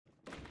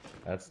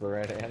That's the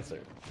right answer.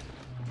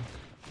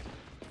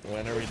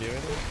 When are we doing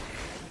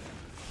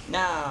it?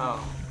 Now.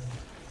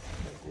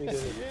 We did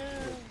it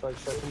 5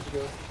 seconds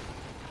ago.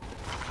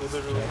 We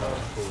literally have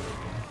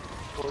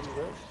 40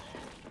 reps.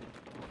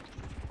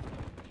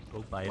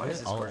 Go bite Why it. is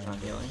this horse not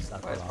healing?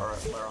 Why is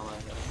Bar on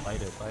that?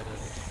 Bite it, bite it.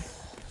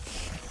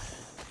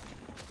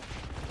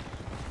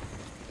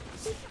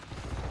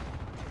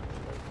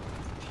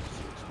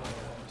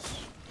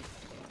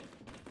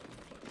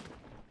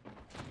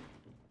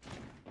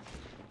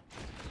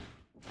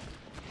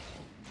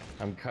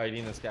 I'm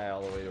kiting this guy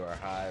all the way to our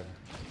hive.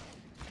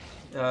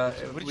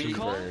 What did you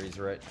call it? He's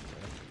right.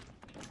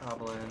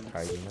 Goblin.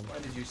 Kiting him. Why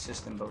did you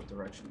system both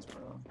directions,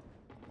 bro?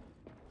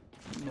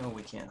 No,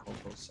 we can't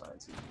hold both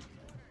sides.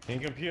 In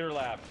computer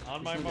lab,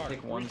 on my mark. 3,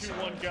 2,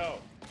 1, go.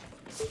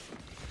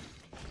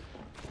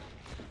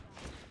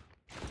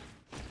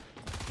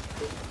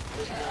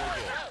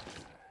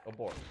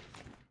 Abort.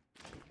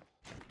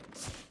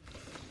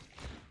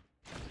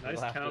 Nice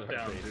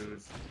countdown,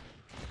 dude.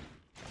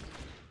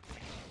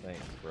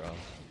 Thanks, bro.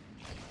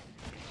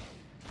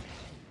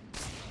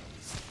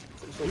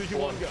 3, 2,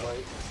 1, go.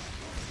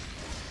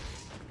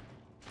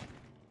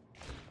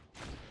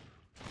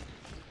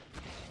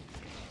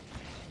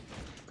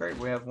 Great,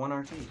 we have 1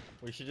 RT.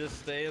 We should just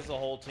stay as a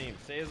whole team.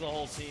 Stay as a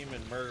whole team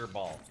and murder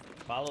ball.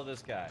 Follow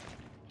this guy.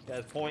 This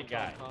guy's point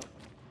guy.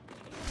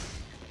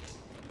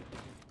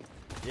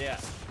 Yeah.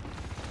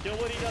 Kill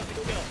what he doesn't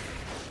kill.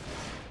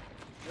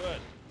 Good.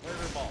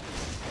 Murder ball.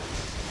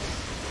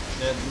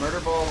 Yeah, murder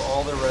ball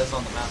all the res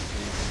on the map,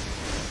 please.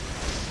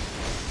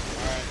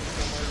 Alright, let's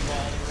go murder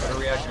ball. What a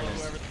reaction Follow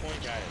is. whoever the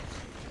point guy is.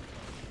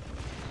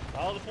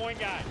 Follow the point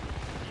guy.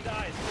 He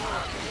dies.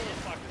 Kill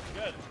those fuckers.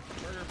 Good.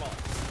 Murder ball.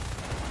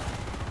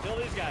 Kill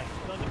these guys.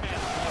 Doesn't matter.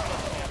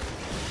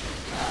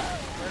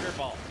 Murder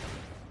ball.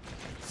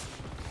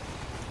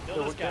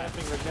 Kill this guy. I'll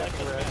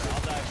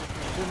die.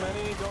 Too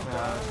many, don't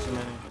die. Too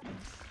many.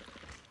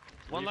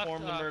 One left,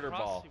 Reform the murder cross,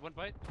 ball. One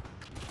bite.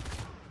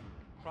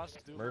 Cross,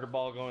 Murder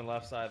ball going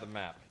left side of the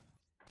map.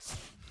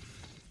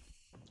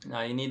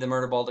 Now you need the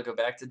murder ball to go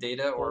back to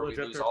data, or we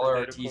lose all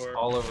our RTs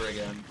all over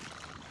again.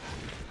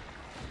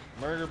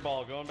 Murder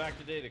ball going back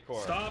to data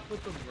core. Stop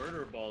with the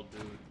murder ball,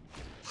 dude.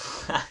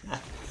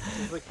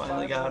 There's like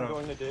Finally 5 got him.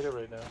 going to data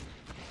right now.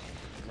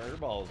 Murder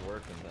ball is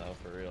working though,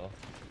 for real.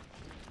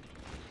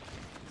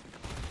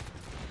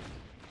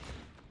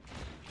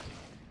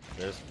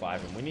 There's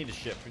 5 and we need to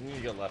shift. We need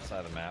to go left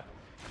side of the map.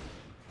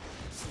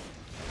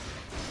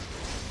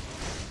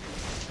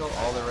 Kill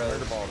all the res.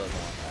 Murder ball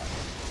doesn't want that.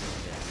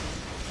 Yeah.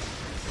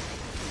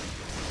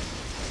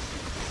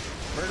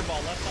 Murder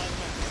ball left side of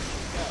the map.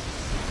 Go.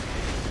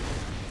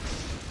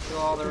 Kill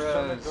all the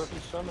res. Go through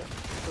summit.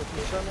 Go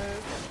through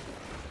summit.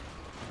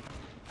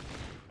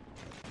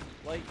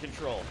 Light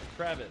control.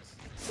 Travis.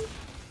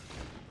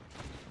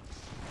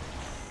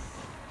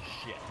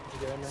 Shit.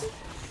 You got me?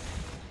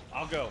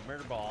 I'll go.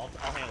 Murder ball.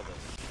 I'll handle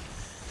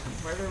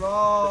this. Murder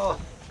ball.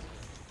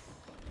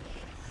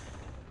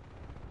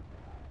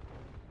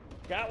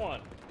 Got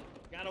one.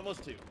 Got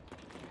almost 2.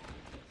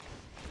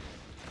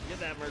 Get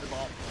that murder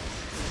ball.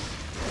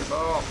 Murder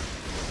ball.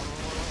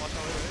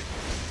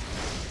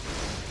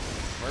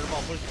 Murder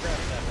ball push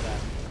Travis after that.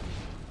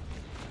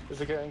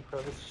 There's a guy in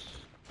crevice.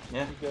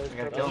 Yeah, You guys I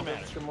gotta got kill Doesn't him. matter.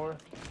 extra more?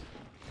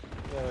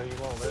 Yeah,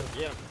 he won't live.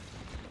 Get him.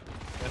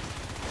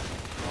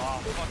 Oh,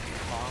 fucking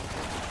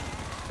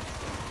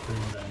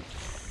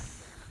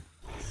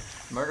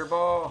bomb. Murder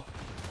ball.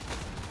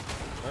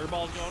 Murder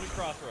ball's going to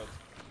crossroads.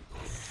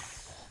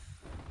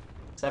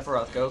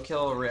 Sephiroth, go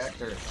kill a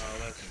reactor. Oh,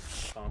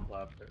 that's comp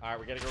lab. Alright,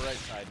 we gotta go right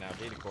side now.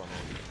 Data core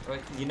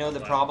maybe. You know the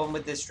problem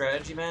with this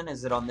strategy, man,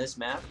 is that on this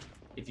map,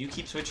 if you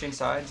keep switching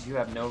sides, you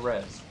have no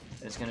res.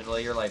 And it's gonna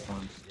delay your life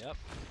forms. Yep.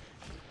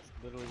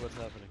 Literally what's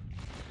happening.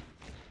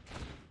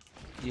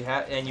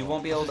 You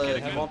won't be able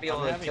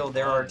to kill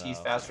their fun, RTs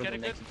though. faster Get a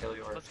than they good- can kill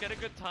yours. Let's get a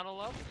good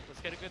tunnel up. Let's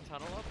get a good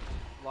tunnel up.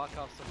 Lock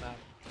off some map.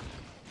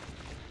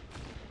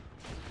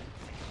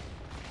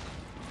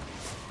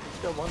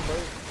 He's got 1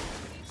 bite.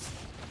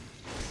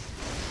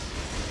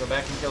 Go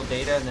back and kill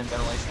data and then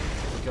ventilation.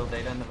 We'll kill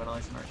data and the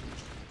ventilation RT.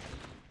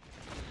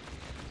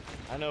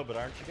 I know, but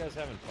aren't you guys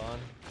having fun?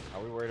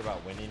 Are we worried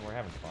about winning? We're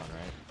having fun,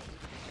 right?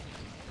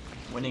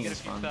 Winning Get a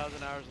is few fun.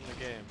 thousand hours in the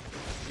game.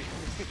 We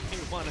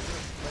want to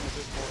win a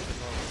bit more than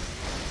normal.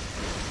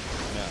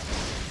 No.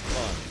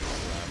 Fun.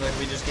 Look,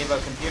 we just gave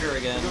up computer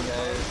again,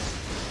 guys.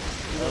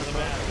 Doesn't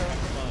matter. We're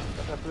having fun.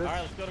 After this,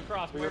 Alright, let's go to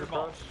cross. we go Murder to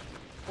ball. cross.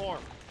 Form.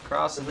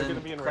 Cross and They're then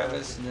gonna be in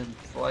crevice and then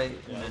flight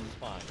Yeah, and then that's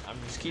fine. I'm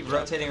just keep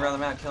rotating around the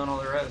map, killing all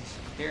the res.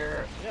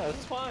 Here, Yeah,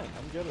 that's fine.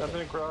 I'm good with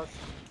Jumping it. across.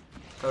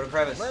 go to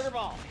crevice. Murder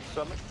ball.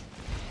 Summit.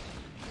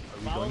 Are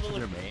we Follow going the to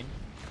their li- main?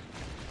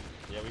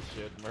 Yeah, we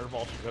should. Murder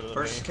ball should go to the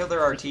First, main. kill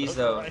their RTs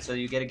though, Right. so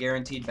you get a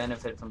guaranteened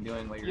benefit from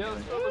doing what you're Yeah,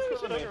 doing. Let's go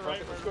to the Right, main.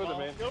 Fuck it, Let's go to the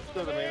main. Go Let's for go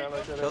to the the main. I main.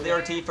 like that. Kill the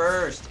RT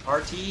first.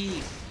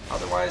 RT.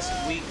 Otherwise,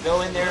 we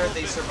go in there,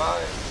 they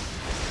survive.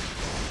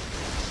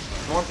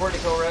 More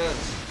important to kill res.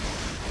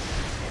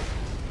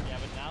 Yeah,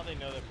 but now they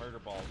know that murder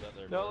ball's at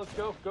their No, let's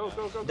go. Go.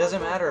 It doesn't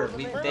go, matter. go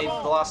to the main. They've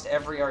lost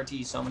every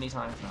RT so many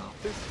times now.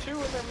 There's 2 in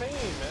their main,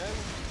 man.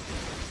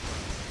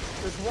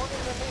 There's 1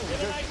 in their main.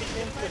 Get an There's IP, 2 get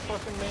in an their IP.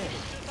 fucking main.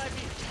 Just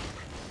IP.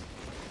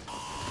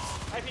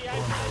 IP.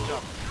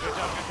 Good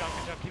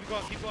job. Keep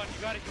going.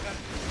 You got it.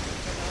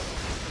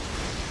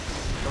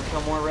 Go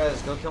kill more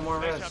res. Go kill more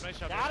Nice res.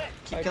 job. Got it.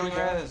 Keep IP killing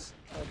down. res.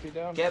 IP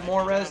down. Get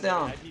more res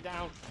down. IP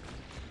down.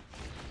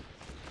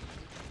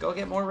 Go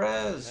get more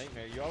res.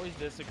 Nightmare, you always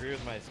disagree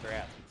with my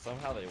strats, but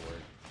somehow they work.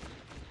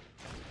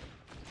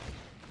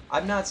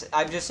 I'm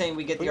just saying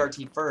we get the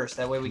RT first.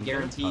 That way we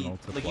guarantee. tunnel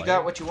to Like, you play.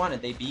 got what you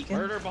wanted. They beacon.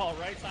 Murder ball,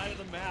 right side of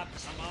the map.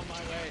 I'm on my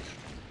way.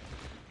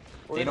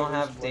 We're They gonna don't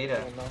have lose one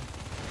data. game,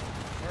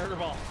 though. Murder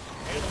ball.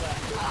 Handle that.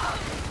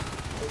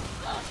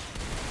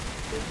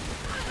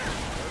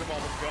 Murder ball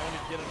was going to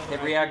get another Hit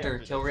IP reactor,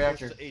 after kill this.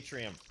 reactor. Push the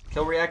atrium.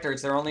 Kill reactor.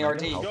 It's their only We're RT.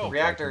 gonna help them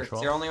Reactor. take It's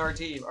control. their only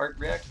RT.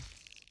 Reactor.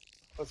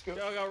 Let's go.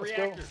 Go, Let's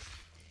reactor.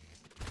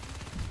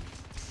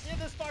 Get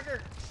this fucker.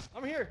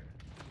 I'm here.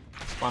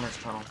 Spawner's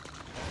tunnel.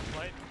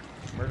 Light.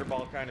 Murder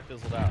ball kind of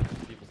fizzled out.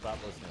 People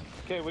stopped listening.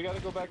 Okay, we gotta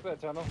go back to that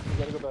tunnel. We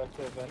gotta go back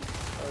to that vent.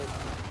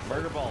 Alright,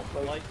 Murder ball,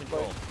 light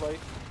control. Light.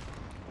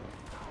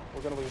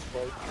 We're gonna lose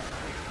light.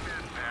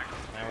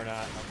 Now we're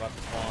not. I'm about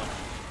to spawn.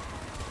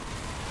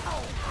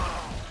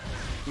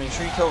 Make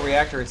sure you kill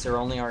reactor. It's their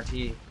only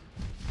RT.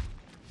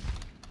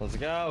 Let's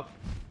go.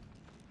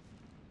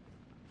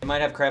 They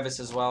might have crevice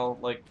as well.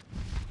 Like,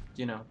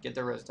 you know, get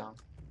their res down.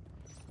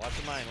 Watch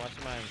the mine. Watch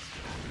the mines.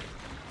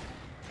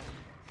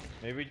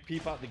 Maybe we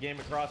peep out the game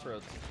at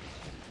crossroads.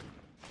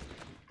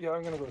 Yeah,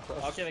 I'm gonna go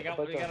across. Okay, they got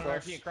I'd like that an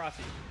cross. RT at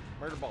crossy.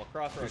 Murder ball,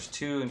 crossroads. There's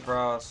 2 in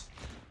cross.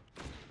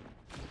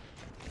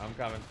 I'm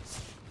coming.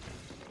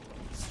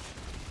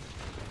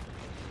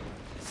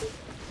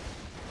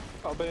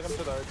 I'll bait him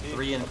to the RT. 3 in I'll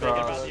bait him Think to cross.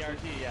 about the the RT.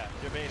 RT, yeah.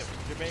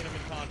 Debate him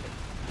in contact.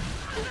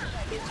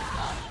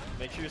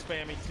 Make sure you're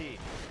spamming T.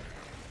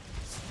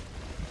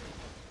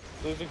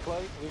 Losing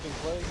flight.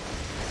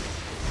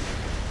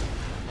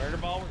 Murder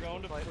ball, we're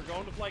going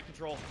to flight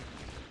control.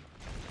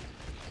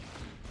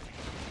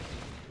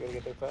 We gotta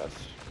get there fast.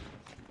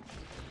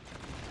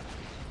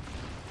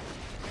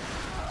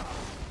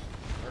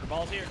 Murder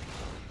ball's here.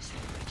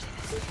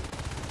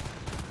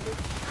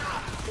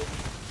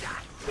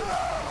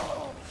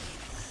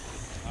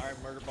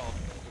 Alright, murder ball.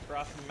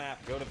 Across the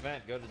map. Go to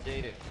vent. Go to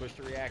data. Push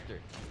the reactor.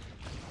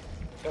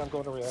 Yeah, I'm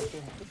going to reactor.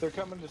 They're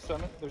coming to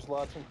summit. There's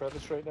lots in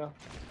crevice right now.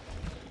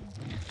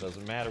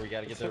 Doesn't matter. We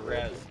gotta get It's their a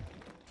res.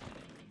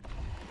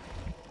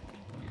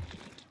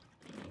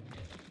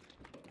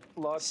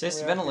 Lots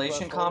Assist in reactor ventilation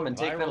fast com forward. and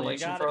take Viral, you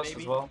ventilation got for it, us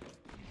baby. as well.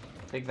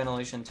 Take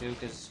ventilation too,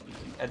 because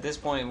at this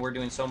point we're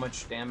doing so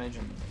much damage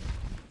and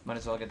might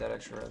as well get that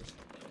extra res.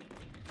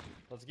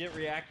 Let's get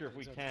reactor if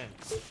we can.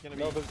 It's gonna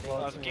be. No, there's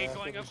lots in Gate reactor.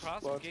 going up, There's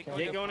cross, lots gate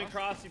coming. Get going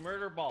across the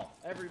murder ball.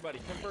 Everybody,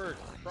 convert.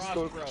 Let's Cross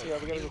go, road. yeah,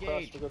 we gotta go cross.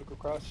 Engage. We gotta go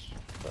cross.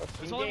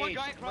 There's only one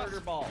Engage, guy across. murder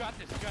ball. You got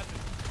this.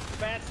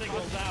 Bat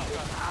signals out.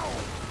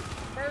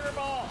 Murder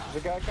ball.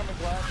 There's a guy coming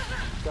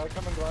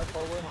glass.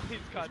 Hallway. He's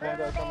got There's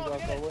one guy coming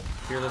glass hallway.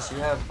 Fearless, you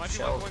have Might be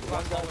shells. one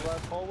One guy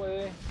glass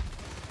hallway.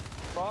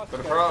 Cross. Go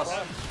to guys, cross.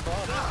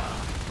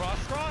 Cross.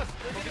 Cross.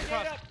 They're Focus getting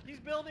cross. up. He's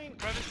building.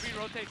 Crevice B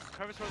rotates.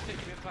 Crevice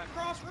rotates. We have time.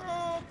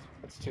 Crossroads.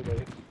 It's too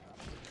late.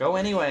 Go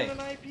anyway. Being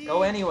an IP.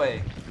 Go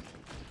anyway.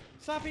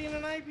 Stop being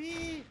an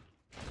IP.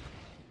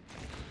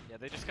 Yeah,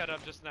 they just got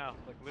up just now.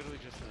 Like literally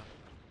just now.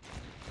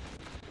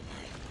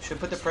 Should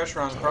put the pressure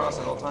on cross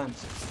at all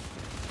times.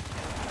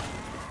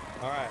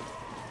 All right.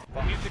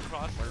 We need to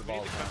cross. Murder We need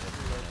ball's to cross.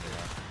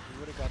 We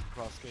would have got the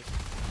cross gate.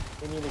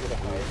 We need to get a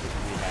high.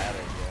 We had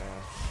it, yeah.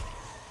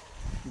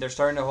 They're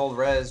starting to hold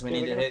res. We Yeah,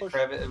 need to they're hit gonna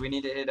crevice. We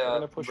need to hit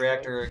gonna push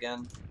reactor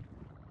again.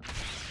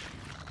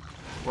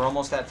 We're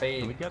almost at Can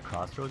we fade. get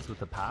crossroads with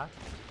the pack?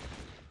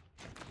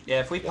 Yeah,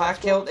 if we Yeah, pack let's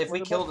go. killed, if we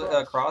What killed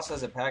about cross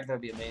as a pack,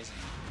 that'd be amazing.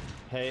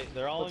 Hey,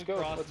 they're all Let's in go,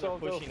 cross. let's They're all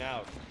go. pushing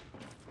out.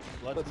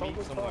 Let's Let's all meet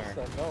go somewhere. cross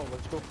then. No,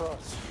 let's go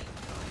cross.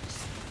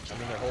 I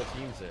mean, their whole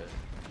team's there.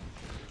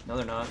 No,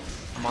 they're not.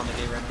 I'm on the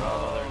gate right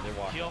Oh, now. they're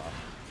walking Heal. off.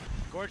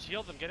 Gorge,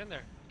 heal them. Get in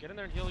there. Get in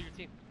there and heal your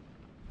team.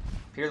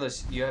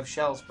 Fearless, you have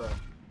shells, bro.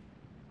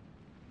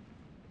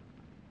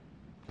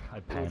 I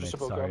We're panicked, just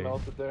about got sorry.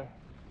 melted there.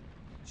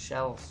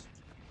 Shells.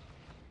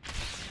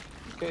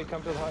 Okay,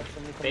 come to the hive.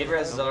 Somebody come Fade to the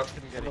res hive. is up.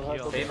 Couldn't Come get to a the hive,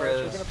 heal. come to the Fade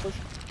hive.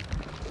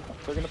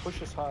 res. They're gonna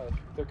push us hive.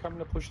 They're coming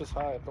to push us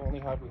hive. The only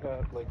hive we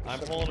have. Like. I'm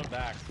seven- pulling them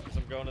back because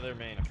I'm going to their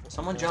main.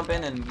 Someone jump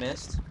in and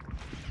missed.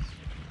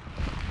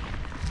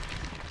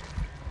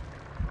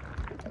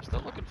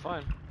 Still looking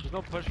fine. There's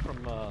no push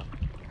from.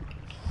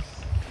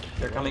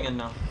 They're coming in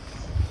now.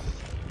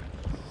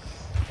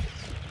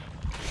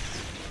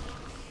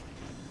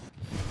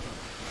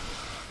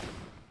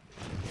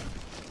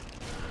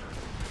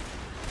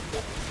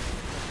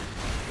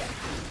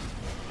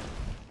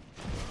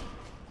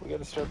 We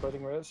gotta start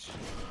biting res.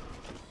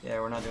 Yeah,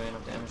 we're not doing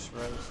enough damage to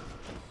res.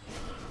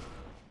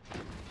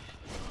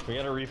 We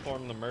gotta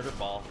reform the murder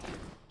ball.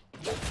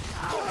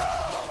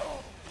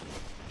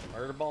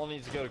 Murder ball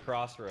needs to go to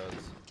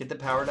crossroads. Get the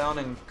power down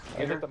and I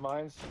get her. hit the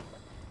mines.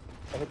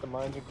 I hit the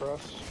mines and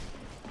cross.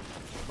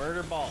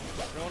 Murder ball.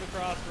 Going to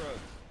crossroads.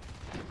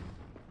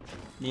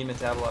 Need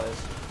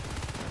metabolize.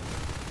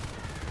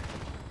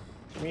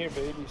 Give me your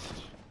babies.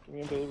 Give me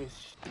your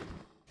babies.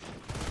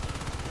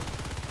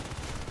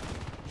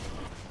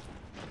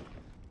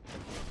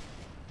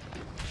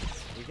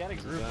 We gotta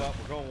group up.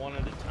 We're going one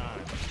at a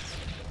time.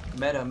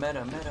 Meta,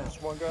 meta, meta.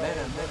 Just one guy.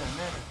 Meta, meta,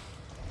 meta.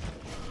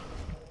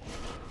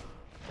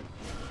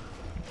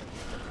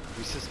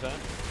 We suspend.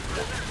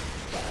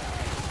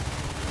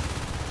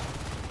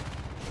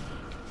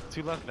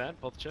 2 left vent,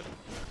 both chip.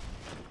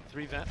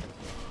 3 vent.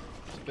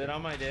 Spit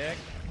on my dick.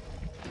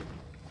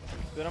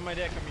 Spit on my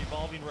dick. I'm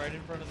evolving right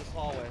in front of this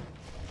hallway.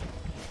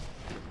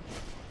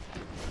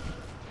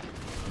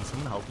 Can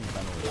someone help me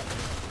ventilate?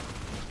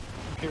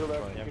 Computer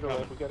lab, Yeah, computer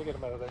lab. We gotta get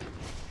him out of there.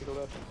 Computer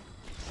lab.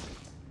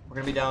 We're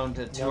gonna be down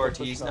to 2 Yeah, we're RTs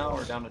pushing now, on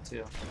or us. down to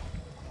 2?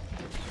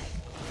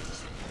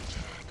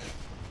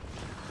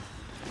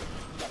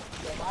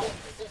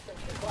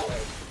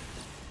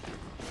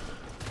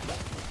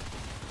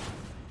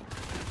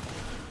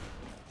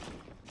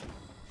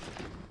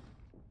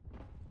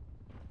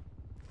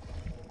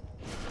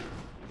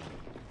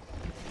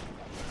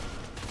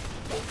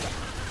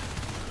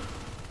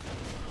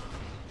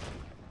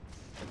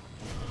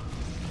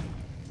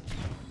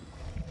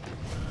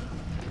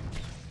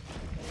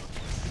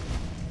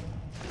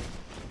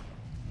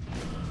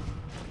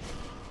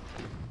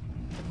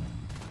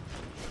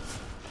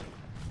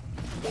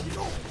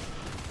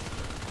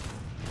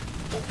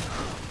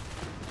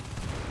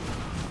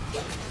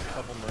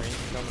 Couple Marines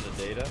coming to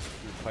data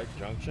through Pipe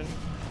Junction.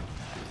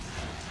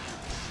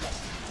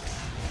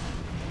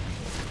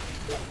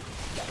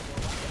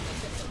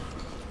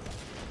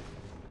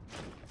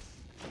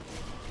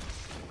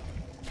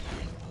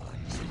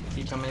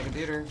 Keep coming to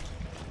computer.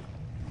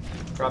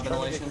 Drop Trying to get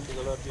ventilation.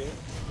 computer lab view.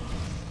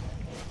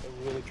 They're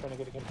really trying to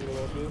get a computer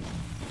lab view.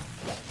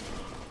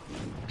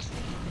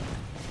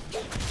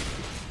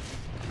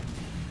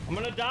 I'm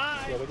gonna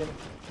die. Yeah, they're gonna.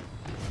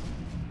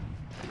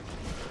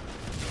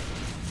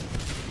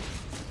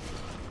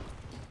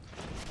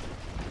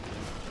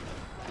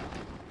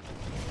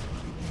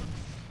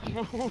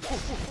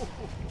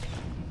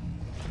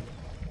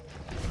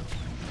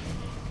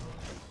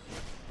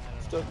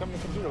 Still coming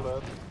to computer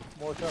lab.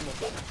 More coming.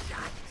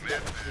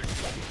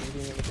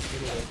 Feeding in the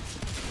computer lab.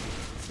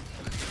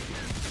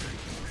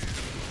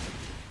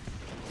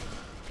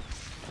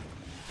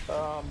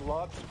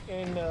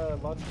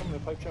 Lots coming to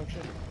Pipe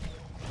Junction.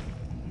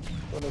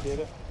 When they did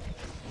it.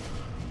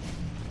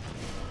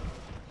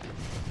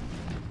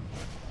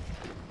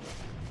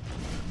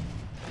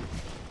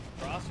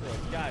 Crossroads,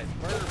 guys.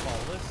 Murder ball.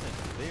 Listen,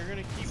 they're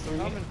gonna keep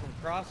coming from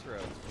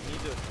Crossroads. We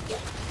need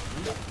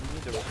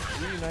to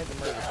reunite the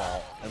murder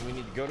ball, and we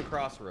need to go to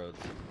Crossroads,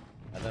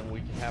 and then we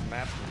can have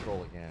map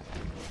control again.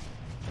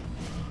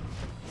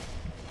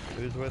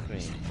 Who's with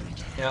me?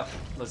 Yep,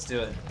 let's do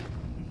it.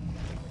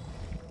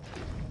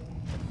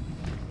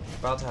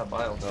 About to have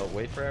bile. So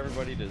wait for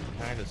everybody to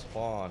kind of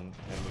spawn,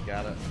 and we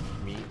gotta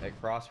meet at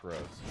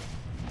Crossroads.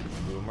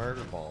 Do a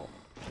murder ball.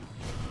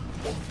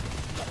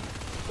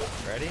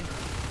 Ready?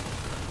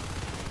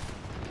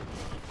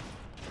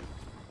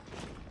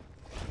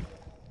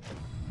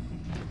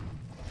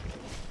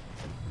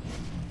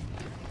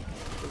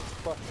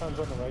 Fuck tons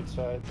on the right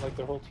side. Like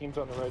their whole team's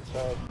on the right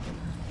side.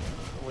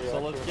 So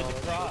let's get the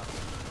cross.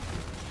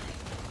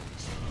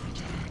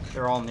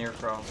 They're all near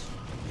cross.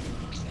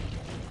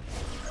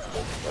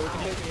 Oh, we can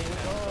take it.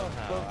 Oh,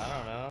 Somehow, close. I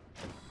don't know.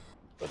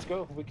 Let's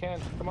go. We can.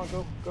 Come on,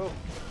 go, go.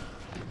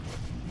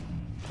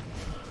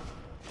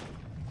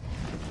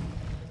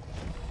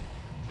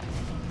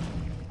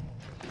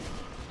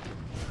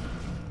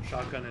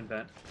 Shotgun and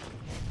vent.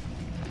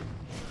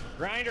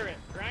 Grinder it!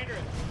 Grinder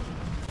it!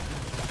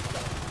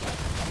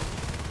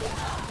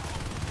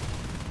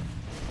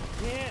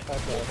 Can't!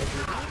 Okay, Do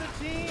the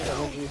team!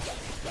 energy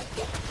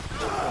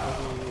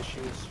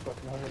issues.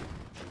 Fucking hard.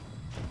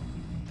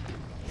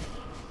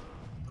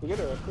 Can we get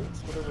our upgrades?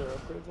 Whatever our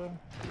upgrades are?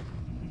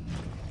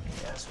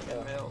 Yes, we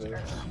got mails.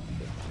 there.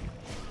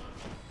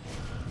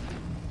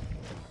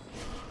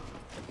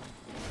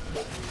 We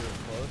were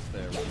close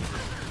there.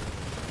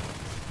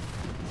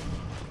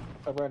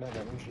 I ran out of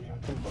energy. I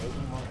couldn't buy it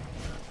anymore.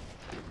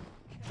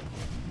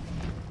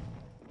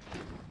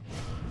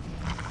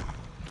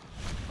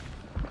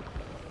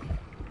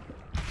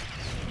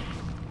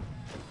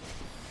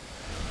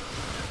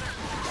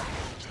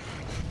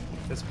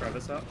 This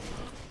crevice up.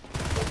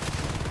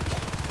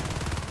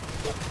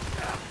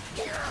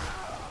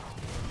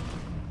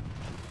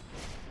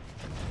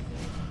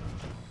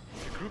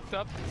 We grouped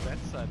up vent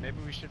side. Maybe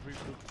we should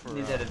regroup for. We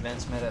need that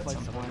advanced meta at like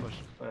some someone point, push.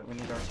 but we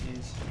need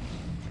RTs.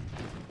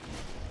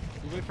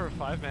 We'll wait for a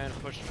 5-man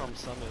push from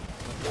Summit.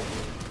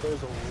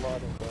 There's a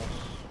lot of us.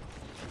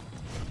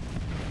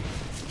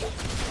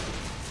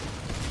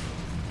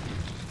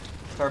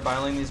 Start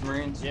biling these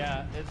Marines.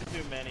 Yeah, it's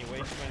too many. Way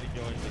too many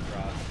going to the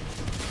cross.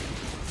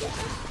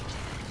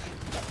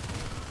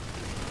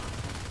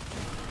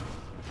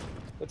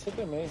 Let's hit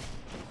their main.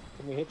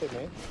 Can we hit their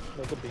main?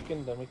 Like a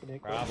beacon, then we can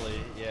hit cross. Probably,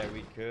 yeah,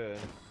 we could.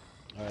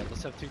 Alright,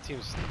 let's have two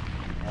teams.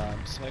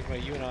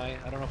 Smegma, you and I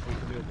don't know if we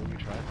can do it, but we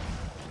try.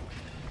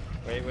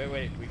 Wait,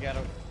 we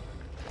gotta...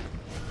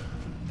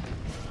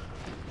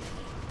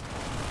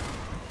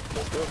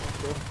 Let's go.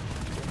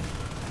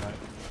 Alright.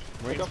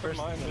 Pick Marines up in first,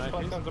 mines, then just I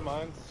find please. tons of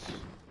mines.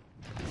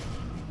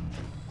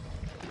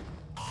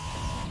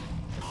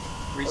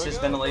 Reach this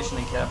ventilation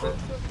and cap it.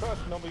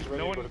 Nobody's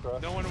ready to go to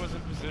cross. No one was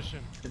in position.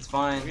 It's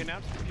fine. We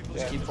announced for people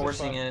Yeah, Just keep this is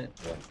forcing fine. it.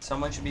 Yeah.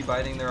 Someone should be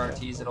biting their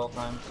RTs at all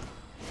times.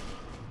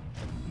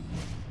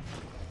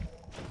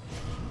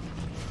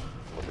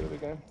 We'll do it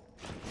again.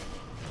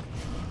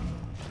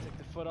 Take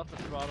the foot off the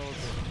throttle,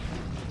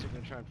 but you're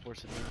gonna try and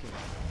force it.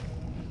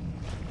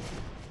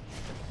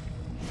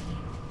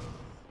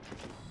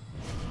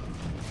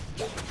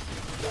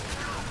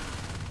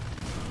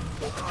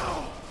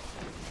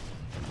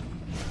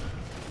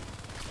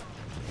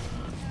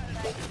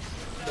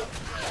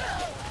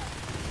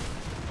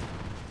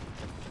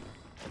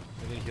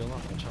 Are they heal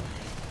off my chunk?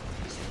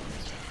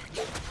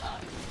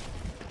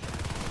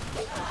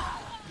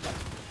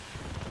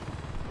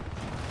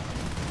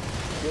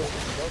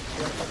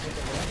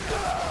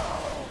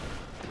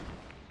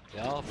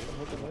 Yeah, I'll be. I'm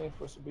looking ready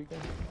for a beacon.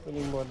 We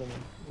need more than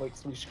like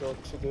 3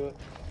 scopes to do it.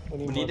 We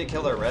more need to than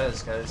kill 3. their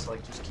res, guys.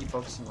 Like, just keep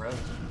focusing res.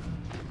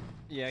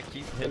 Yeah,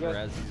 keep hitting Okay.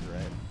 resis,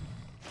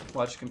 right?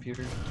 Watch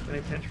computer. Can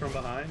they pinch from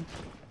behind?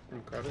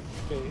 From crevice?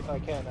 Okay, I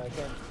can't.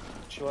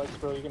 Chillax,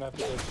 bro, you're gonna have to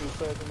go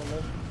suicide in the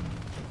mid.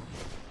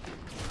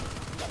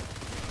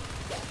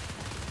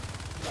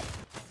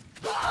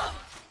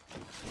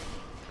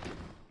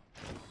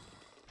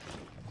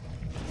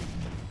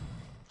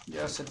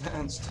 Yes,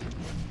 advanced.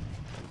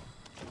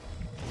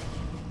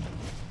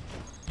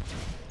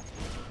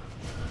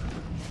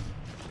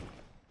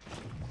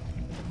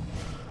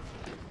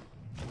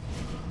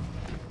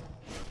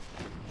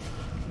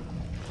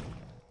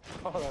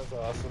 Oh, that's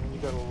awesome. You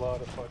got a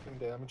lot of fucking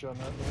damage on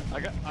that,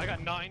 man. I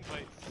got 9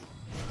 bites.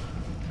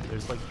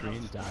 There's like 3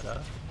 in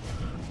data.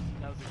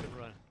 That was a good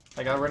run.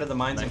 I got rid of the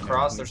mines in Nightmare.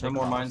 cross. Can you There's no take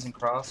more cross? mines in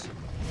cross.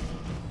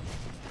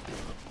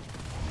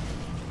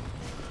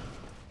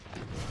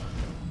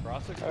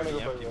 Cross looks I'm gonna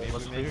pretty go empty. by Maybe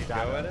res. we make a go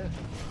Data. at it?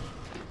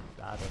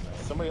 Data,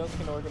 man. Somebody else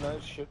can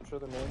organize shit for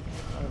the main.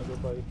 I'm gonna go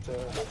bite.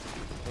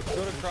 Let's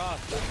go to cross.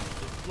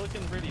 It's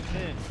looking pretty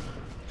thin.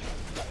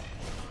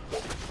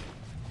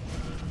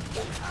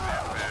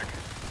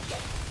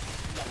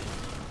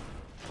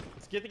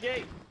 Let's get the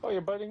gate. Oh,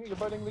 you're biting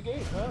the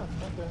gate. Ah,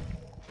 okay.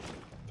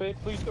 Fade,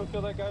 please go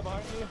kill that guy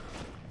behind you.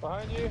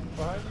 Behind you,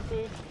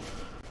 Fade.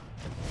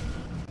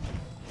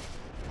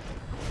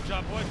 Good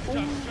job, boys. Good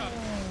job.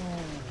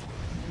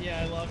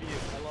 Yeah, I love you.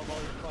 I love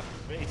all your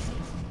fucking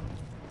faces.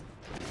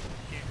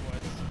 Game,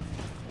 boys.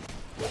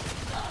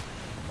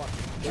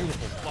 Fucking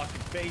beautiful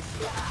fucking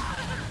faces.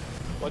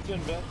 What's in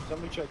vent?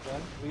 Somebody check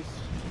vent, please.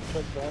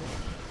 Check vent.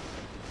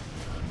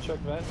 Check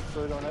vent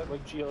so we don't have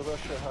like GL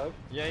rush or hug.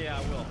 Yeah, I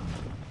will.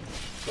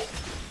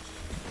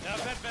 Now,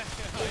 back.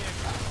 Oh, yeah.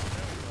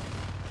 There we go.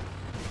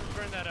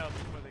 Burn that out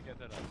before they get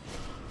that up.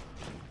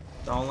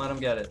 Don't let them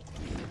get it.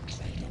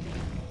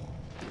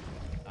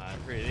 I'm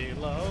pretty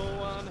low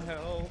on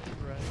health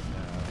right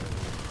now.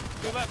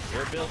 Go left.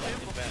 We're building in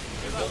vent.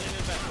 We're building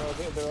in vent. No,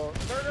 they're all.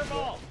 Murder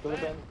ball! Go to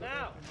Vent, vent.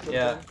 now! Go to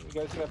Yeah. vent.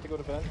 You guys have to go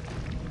to vent.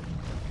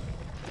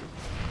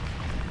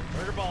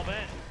 Murder ball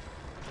vent.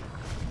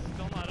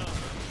 Still not up.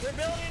 They're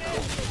building it!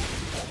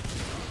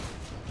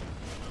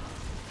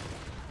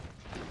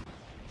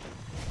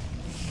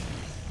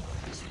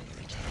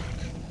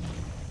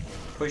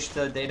 Push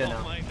the data Oh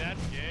now. my, that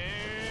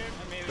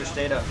game. Push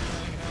data.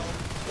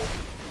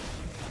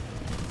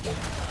 There's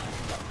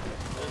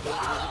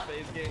a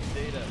phase game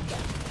data.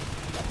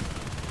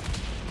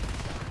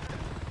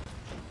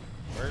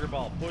 Murder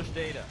ball, push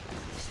data.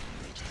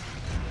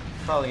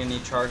 Probably gonna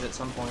need charge at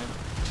some point.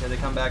 Okay, they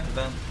come back to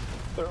vent.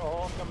 They're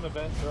all coming to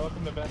vent. They're all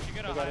coming to vent. You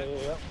They gotta got hide.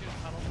 AA up. You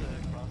gotta tunnel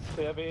to cross.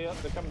 They have AA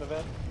up. They're coming to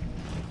vent.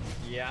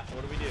 Yeah,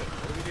 what do we do?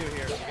 What do we do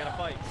here? We gotta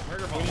fight.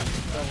 Murder ball. We need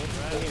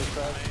a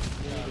crowd.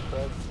 We need a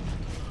crowd.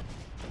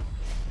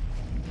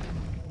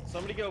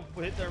 Somebody go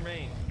hit their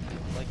main.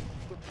 Like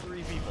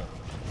 3 people.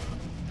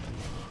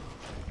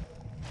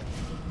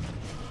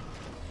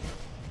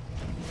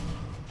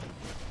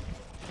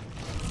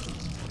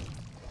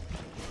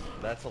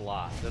 That's a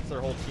lot. That's their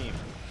whole team.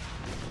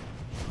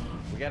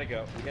 We gotta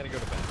go. We gotta go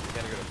to bed. We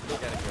gotta go.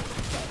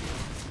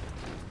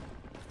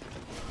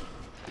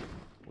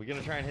 We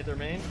gonna try and hit their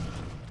main?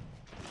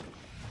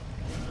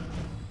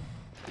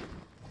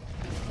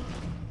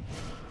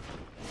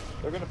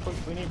 They're gonna put.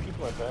 We need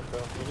people at vent,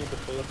 bro. We need the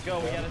face. Let's go.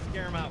 We gotta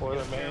scare them out. Or We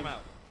gotta their scare them main.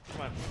 out.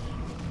 Come on.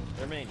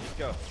 Their main. Just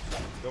go.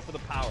 Go for the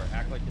power.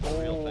 Act like it's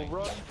a real Oh, thing.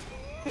 run!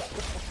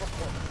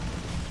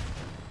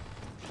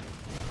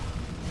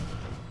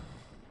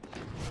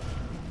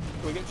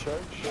 Do we get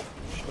charged?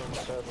 We should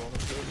almost have one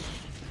of those.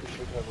 We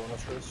should have one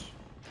of those.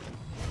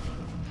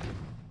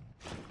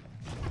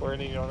 We're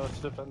gonna need on us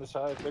to defend the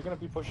side. They're gonna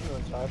be pushing to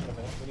the side in a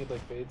minute. We need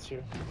like fades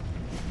here.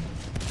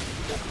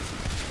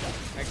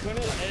 I couldn't.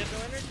 I had no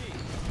energy.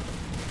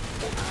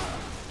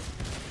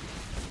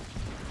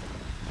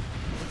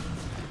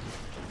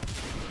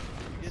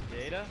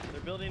 Data?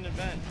 They're building an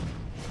event.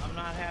 I'm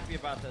not happy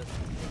about this.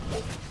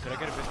 Could I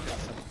get a bit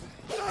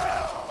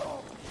of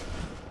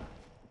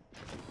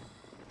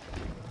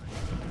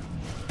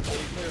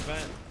Clear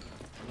event.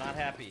 I'm not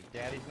happy.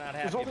 Daddy's not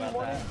happy There's only about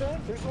one that.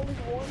 event. There's only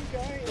one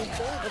guy in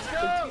event. Let's The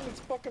go! team is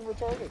fucking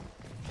retarded.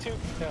 2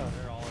 now.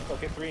 They're all in.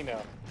 Okay, 3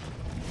 now.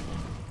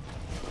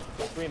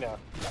 3 now.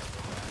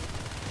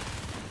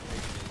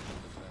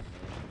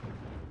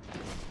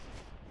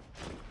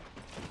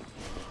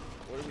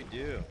 What do we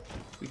do?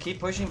 We keep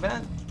pushing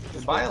vent.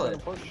 Just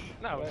Violet. Push.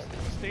 No, Yeah.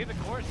 stay the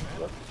course,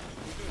 man. Yep.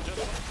 You're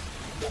doing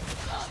just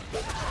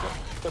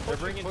They're They're pushing,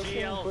 bringing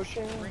pushing, GL.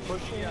 pushing, Bringing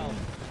pushing. GL.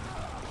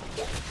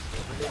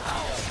 Bringing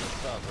GL to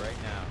sub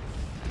right now.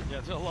 Yeah,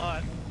 it's a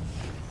lot.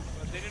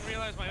 But they didn't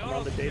realize my I'm auto.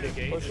 on the data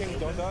gate. Pushing,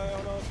 don't die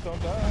on us,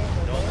 don't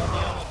die. Don't let me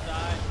almost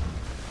die.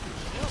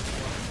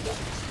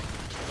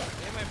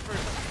 Ain't my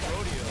first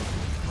rodeo.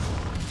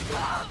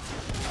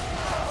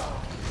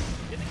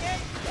 Get the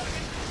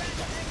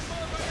gate!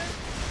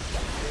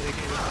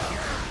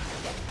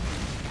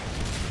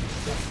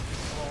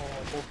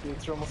 Oh, both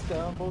gates are almost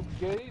down, both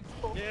gates.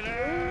 Both Get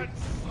it!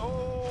 gates.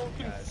 Oh,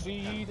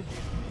 concede.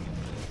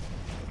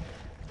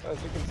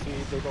 As you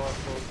concede, they go on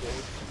both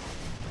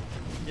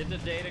gates. Get the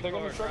data They're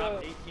gonna core. try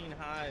Drop to- 18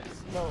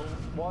 hives. No,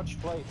 watch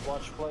flight,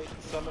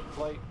 summit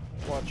flight,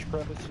 watch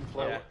crevice and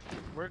flight. Yeah.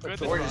 We're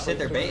good. Or just hit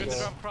their We're good base.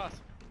 to jump cross.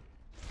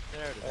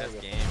 There it is. There Best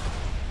you go. game.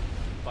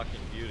 Fucking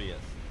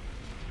beauteous.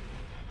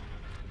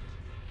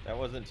 That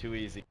wasn't too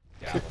easy.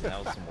 Yeah,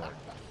 that was some work.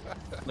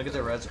 Look at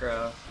the res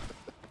graph.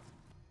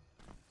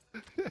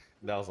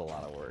 That was a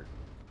lot of work.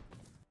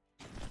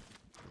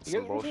 You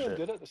guys were doing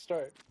good at the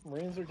start.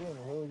 Marines are doing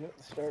really good at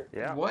the start.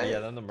 Yeah. What? Yeah,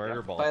 then the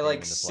murder ball By came like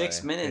into 6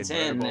 play. minutes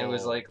Hey, in, murder it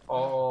was ball. like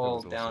all That was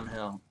awesome.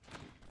 downhill.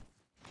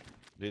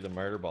 Dude, the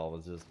murder ball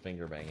was just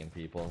finger banging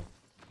people.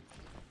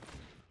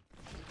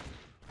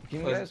 Can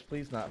you Was- guys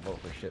please not vote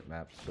for shit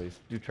maps, please?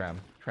 Do Tram.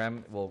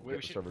 Tram will We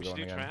get the should- server we should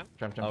going do again.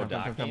 Tram? Tram, Oh, Tram,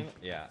 Tram, docking?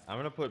 Yeah, I'm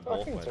gonna put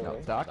both my Docking's votes alright.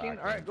 on Docking?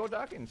 Alright, go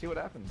docking. See what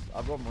happens.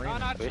 I'll go Marine.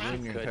 not Wait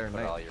Tram. your Could entire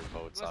put all night. your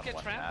votes Let's on get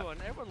one Tram map.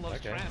 going. Everyone loves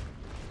Okay. Tram.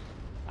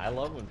 I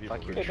love when people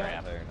Fuck your reach Tram.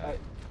 out there. Nice.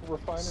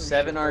 Refinery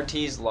 7 shit,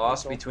 RTs don't-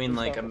 lost don't- between please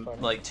like don't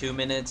refinery. like 2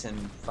 minutes and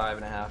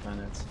 5.5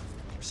 minutes.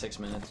 Or 6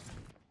 minutes.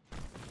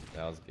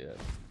 That was good.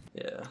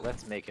 Yeah.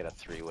 Let's make it a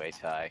 3-way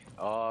tie.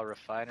 Oh,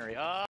 refinery. Oh!